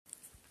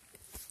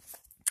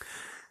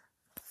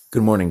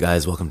Good morning,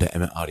 guys. Welcome to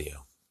Emmett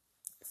Audio.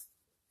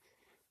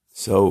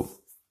 So,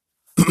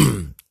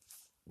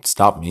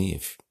 stop me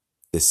if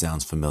this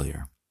sounds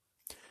familiar.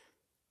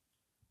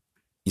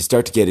 You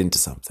start to get into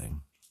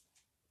something,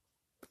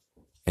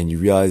 and you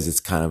realize it's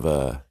kind of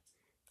a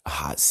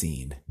hot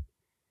scene,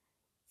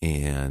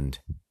 and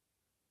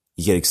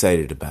you get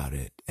excited about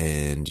it,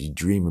 and you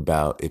dream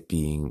about it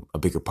being a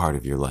bigger part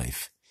of your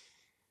life.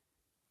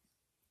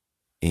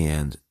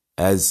 And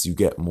as you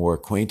get more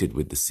acquainted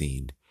with the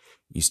scene,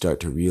 you start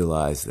to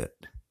realize that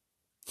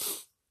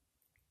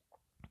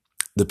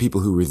the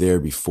people who were there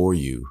before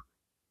you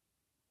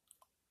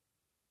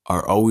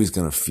are always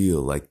going to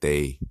feel like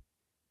they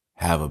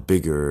have a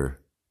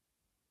bigger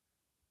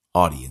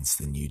audience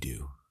than you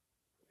do.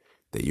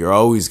 That you're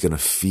always going to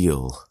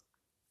feel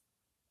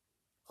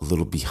a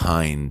little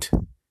behind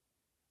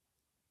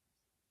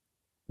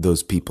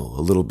those people,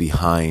 a little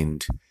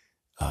behind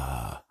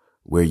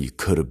where you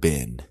could have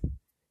been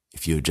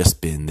if you had just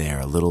been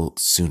there a little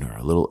sooner,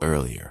 a little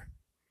earlier.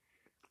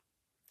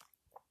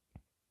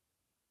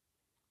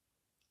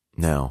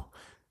 Now,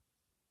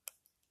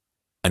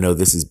 I know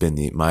this has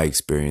been my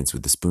experience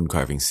with the spoon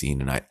carving scene,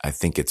 and I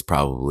think it's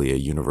probably a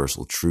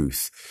universal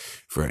truth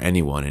for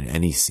anyone in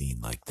any scene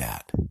like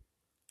that.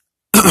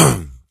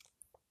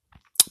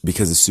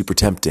 Because it's super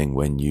tempting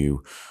when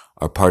you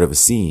are part of a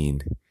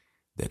scene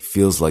that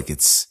feels like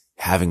it's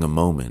having a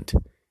moment.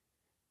 And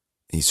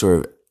you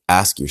sort of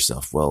ask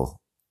yourself,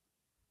 well,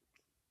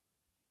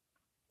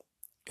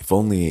 if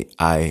only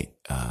I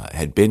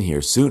had been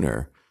here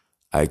sooner,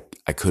 I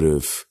could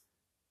have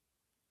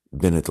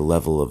been at the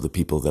level of the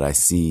people that I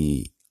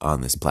see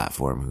on this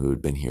platform who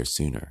had been here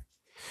sooner.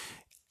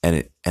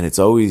 And it's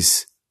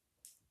always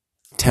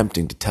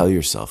tempting to tell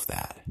yourself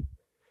that.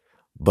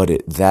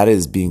 But that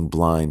is being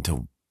blind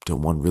to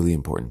one really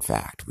important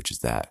fact, which is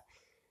that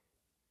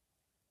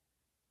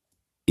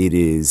it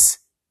is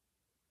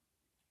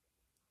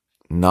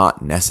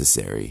not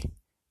necessary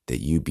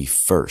that you be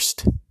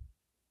first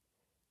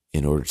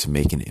in order to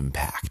make an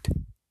impact.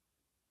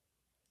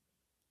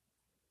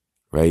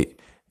 Right?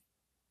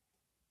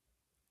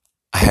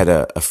 I had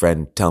a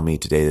friend tell me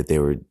today that they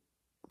were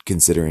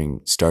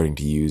considering starting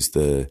to use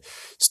the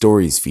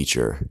stories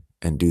feature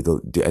and do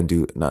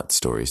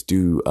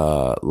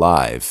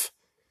live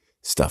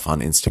stuff on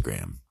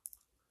Instagram.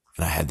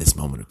 And I had this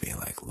moment of being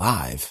like,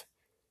 live?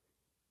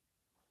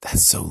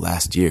 That's so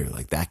last year.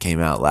 Like that came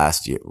out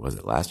last year. Was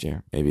it last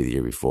year? Maybe the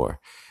year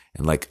before.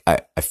 And like, I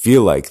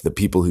feel like the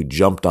people who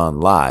jumped on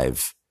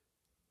live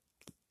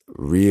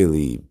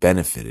really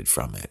benefited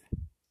from it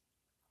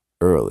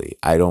early.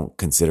 I don't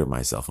consider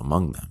myself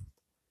among them.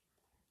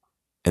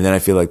 And then I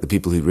feel like the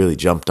people who really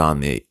jumped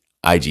on the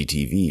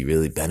IGTV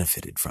really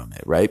benefited from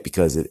it, right?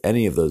 Because at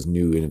any of those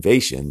new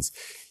innovations,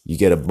 you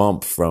get a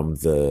bump from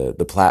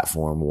the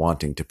platform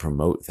wanting to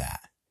promote that.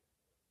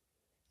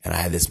 And I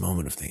had this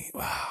moment of thinking,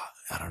 wow,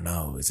 I don't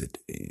know. Is it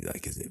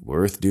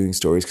worth doing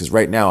stories? Because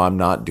right now I'm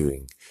not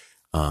doing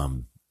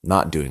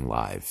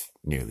live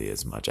nearly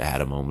as much. I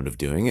had a moment of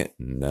doing it,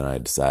 and then I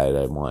decided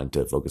I wanted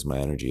to focus my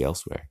energy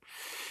elsewhere.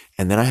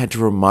 And then I had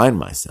to remind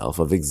myself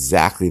of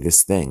exactly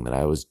this thing that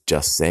I was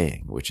just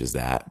saying, which is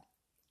that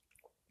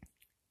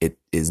it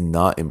is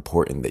not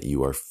important that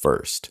you are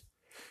first.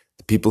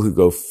 The people who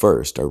go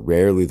first are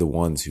rarely the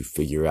ones who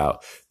figure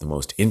out the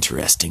most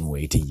interesting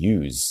way to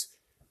use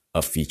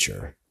a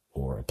feature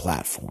or a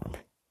platform.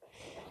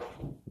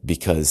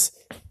 Because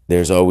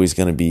there's always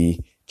going to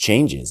be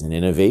changes and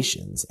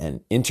innovations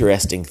and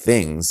interesting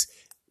things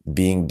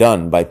being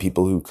done by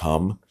people who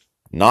come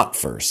not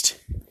first.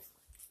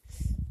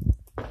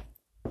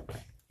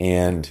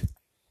 And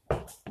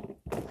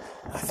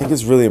I think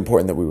it's really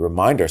important that we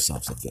remind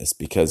ourselves of this,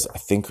 because I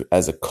think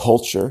as a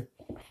culture,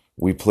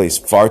 we place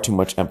far too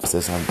much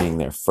emphasis on being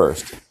there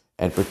first.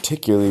 And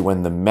particularly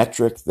when the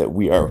metric that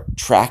we are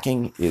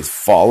tracking is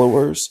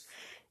followers,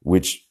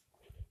 which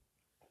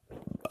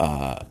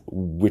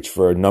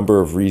for a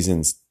number of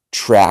reasons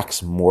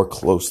tracks more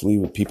closely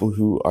with people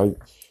who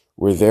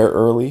were there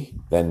early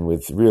than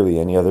with really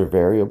any other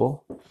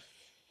variable.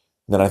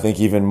 Then I think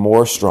even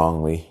more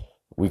strongly,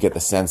 we get the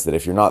sense that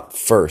if you're not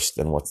first,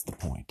 then what's the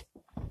point?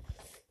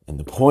 And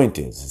the point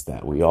is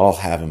that we all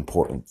have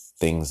important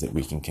things that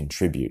we can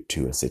contribute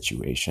to a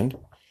situation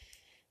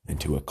and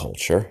to a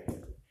culture,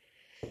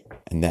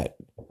 and that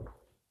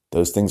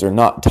those things are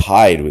not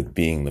tied with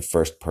being the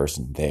first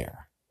person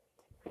there.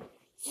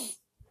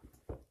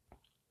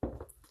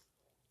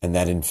 And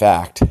that in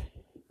fact,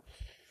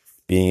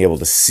 being able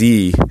to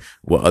see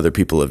what other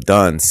people have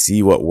done,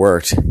 see what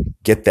worked,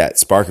 get that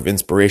spark of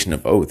inspiration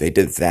of, oh, they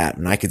did that,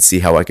 and I could see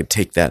how I could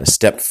take that a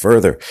step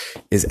further,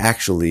 is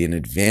actually an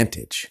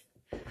advantage.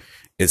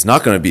 It's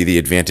not going to be the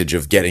advantage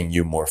of getting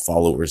you more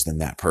followers than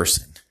that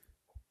person.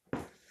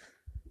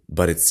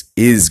 But it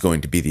is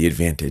going to be the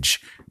advantage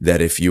that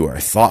if you are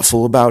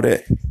thoughtful about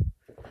it,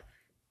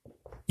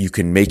 you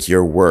can make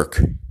your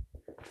work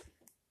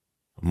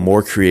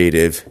more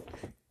creative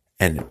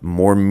and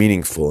more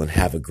meaningful and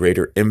have a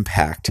greater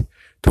impact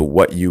to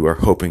what you are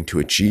hoping to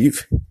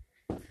achieve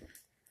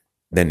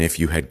than if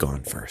you had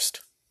gone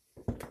first.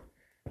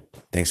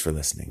 Thanks for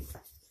listening.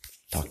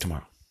 Talk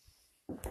tomorrow.